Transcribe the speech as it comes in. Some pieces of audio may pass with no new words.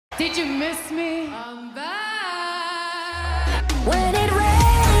Did you miss me? I'm back. When it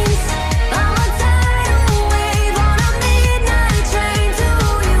rains, I'm a tidal wave on a midnight train to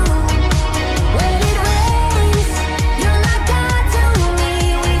you. When it rains, you're like God to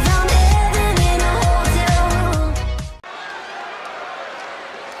me. We found heaven in a hotel room.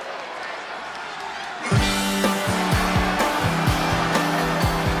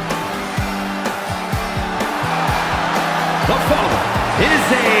 The following is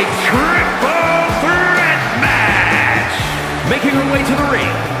a triple threat match. Making her way to the ring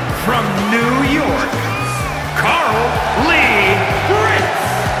from New York, Carlee.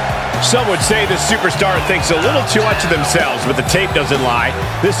 Some would say the superstar thinks a little too much of themselves, but the tape doesn't lie.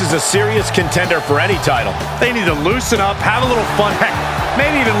 This is a serious contender for any title. They need to loosen up, have a little fun, heck,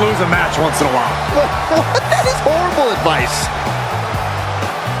 maybe even lose a match once in a while. That is horrible advice.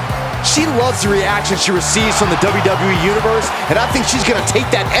 She loves the reaction she receives from the WWE Universe, and I think she's going to take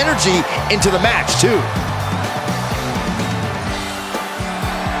that energy into the match, too.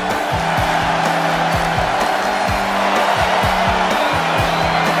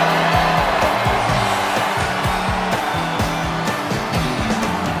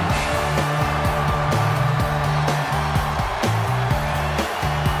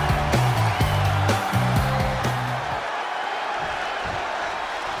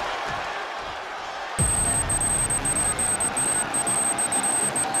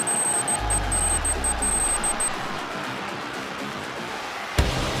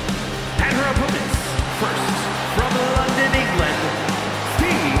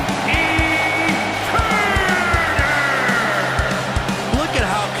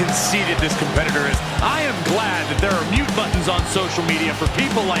 Conceited this competitor is. I am glad that there are mute buttons on social media for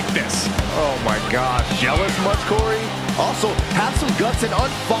people like this. Oh my gosh, jealous much, Corey? Also, have some guts and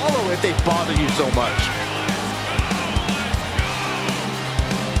unfollow if they bother you so much.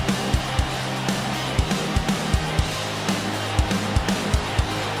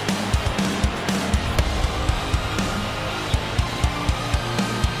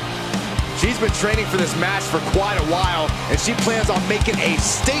 She's been training for this match for quite a while, and she plans on making a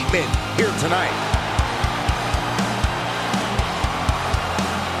statement here tonight.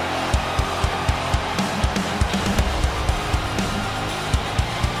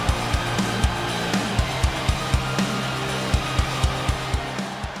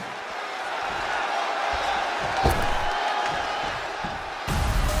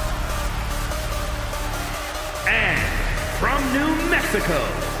 And from New Mexico,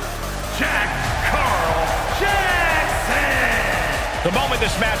 Jakara. The moment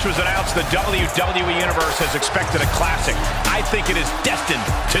this match was announced, the WWE Universe has expected a classic. I think it is destined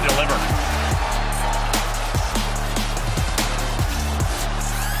to deliver.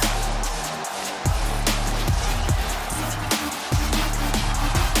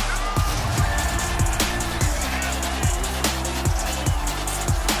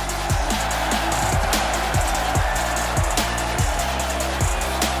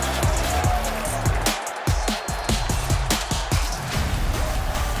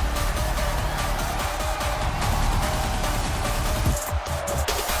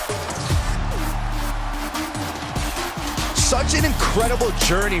 Such an incredible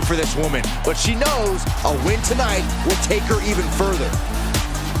journey for this woman, but she knows a win tonight will take her even further.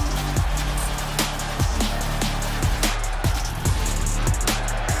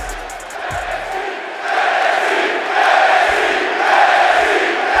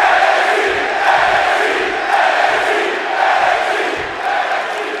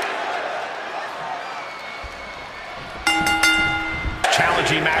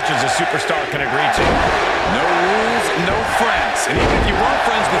 Challenging matches a superstar can agree to. No rules, no friends. And even if you weren't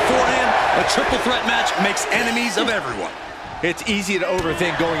friends beforehand, a triple threat match makes enemies of everyone. It's easy to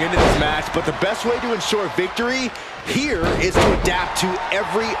overthink going into this match, but the best way to ensure victory here is to adapt to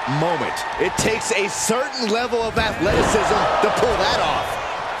every moment. It takes a certain level of athleticism to pull that off.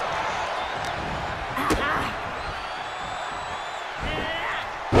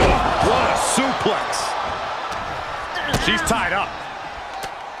 What a suplex. She's tied up.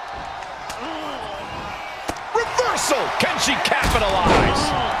 Reversal! Can she capitalize?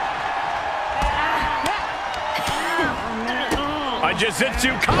 A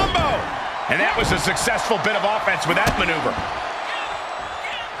jiu-jitsu combo! And that was a successful bit of offense with that maneuver.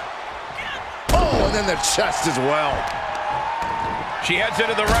 Oh, and then the chest as well. She heads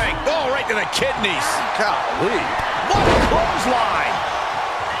into the ring. Oh, right to the kidneys. Golly. What a clothesline!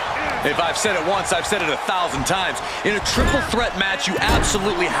 If I've said it once, I've said it 1,000 times. In a triple threat match, you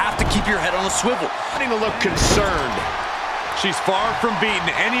absolutely have to keep your head on a swivel. Starting to look concerned. She's far from beaten.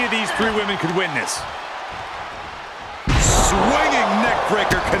 Any of these three women could win this. Swinging neck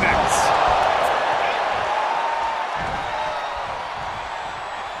Backbreaker connects.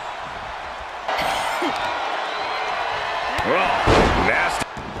 Oh, nasty.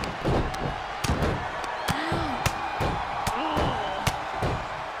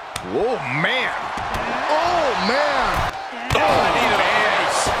 Oh, man. Oh, man. Oh, knee to the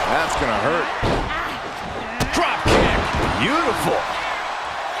face. That's going to hurt. Drop kick. Beautiful.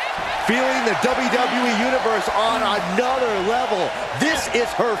 Feeling the WWE Universe on another level. This is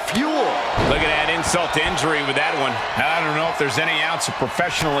her fuel. Look at that insult to injury with that one. I don't know if there's any ounce of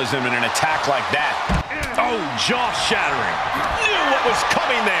professionalism in an attack like that. Oh, jaw-shattering. Knew what was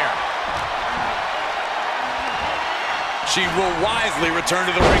coming there. She will wisely return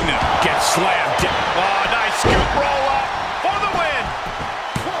to the ring now. Gets slammed. Oh, nice scoop roll up for the win.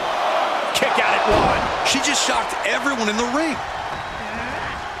 Kick out at one. She just shocked everyone in the ring.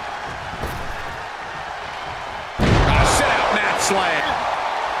 Sit out mat slam.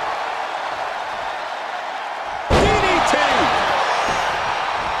 DDT.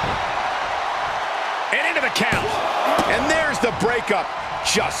 And into the count. And there's the breakup.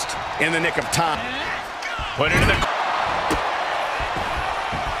 Just in the nick of time. Put into the...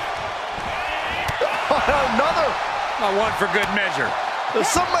 Another. One for good measure.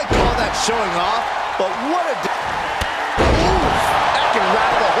 Some might call that showing off, but what a... That can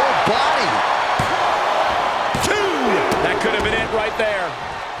rattle the whole body. That could have been it right there.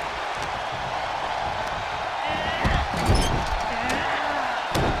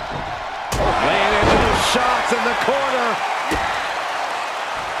 Laying into the shots in the corner.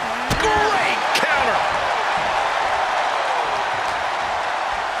 Great counter.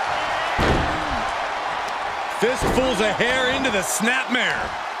 Fistfuls of hair into the snapmare.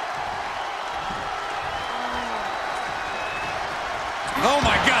 Oh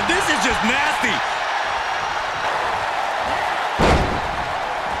my God, this is just nasty.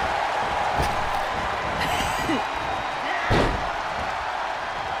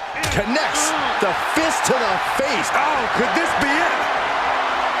 Connects the fist to the face. Oh, could this be it?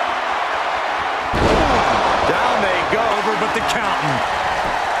 Down they go. Over but the counting.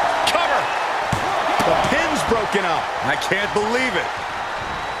 Cover. The pin's broken up. I can't believe it.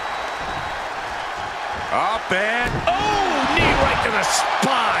 Up and... Oh, knee right to the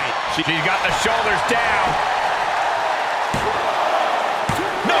spine. She's got the shoulders down.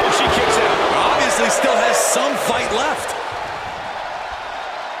 No, she kicks out. Obviously still has some fight left.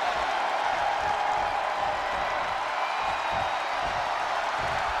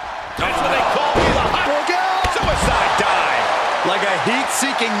 That's what they call the hot suicide dive. Like a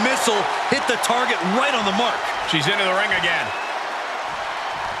heat-seeking missile hit the target right on the mark. She's into the ring again.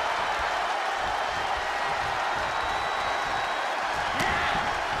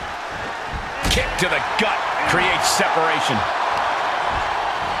 Kick to the gut creates separation.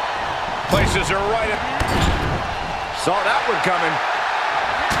 Places her right at... Saw that one coming.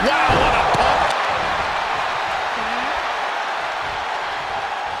 Wow, what a pump.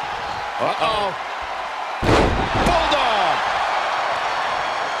 Uh-oh. Bulldog.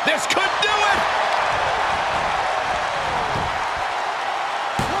 This could do it.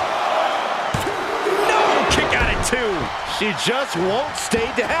 No, kick out at two. She just won't stay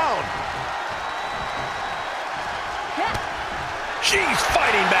down. She's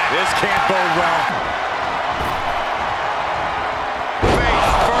fighting back. This can't bode well. Face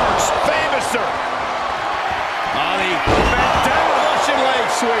first, famouser. Ollie bent down, Russian leg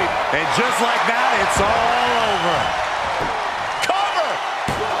sweep. And just like that, it's all over. Cover.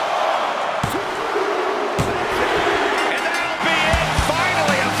 And that'll be it.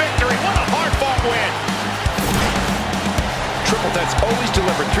 Finally a victory. What a hard-fought win. Triple Threat's always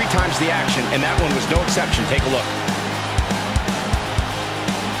delivered 3 times the action, and that one was no exception. Take a look.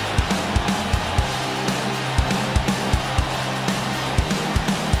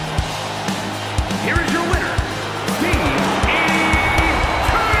 Here is your winner, Stevie.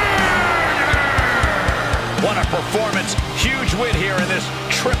 What a performance. Huge win here in this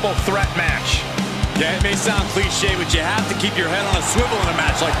triple threat match. Yeah, it may sound cliche, but you have to keep your head on a swivel in a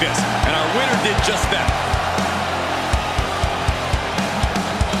match like this. And our winner did just that.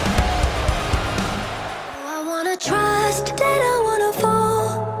 I wanna trust that I wanna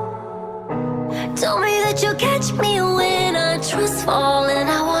fall. Tell me that you'll catch me when I trust falling.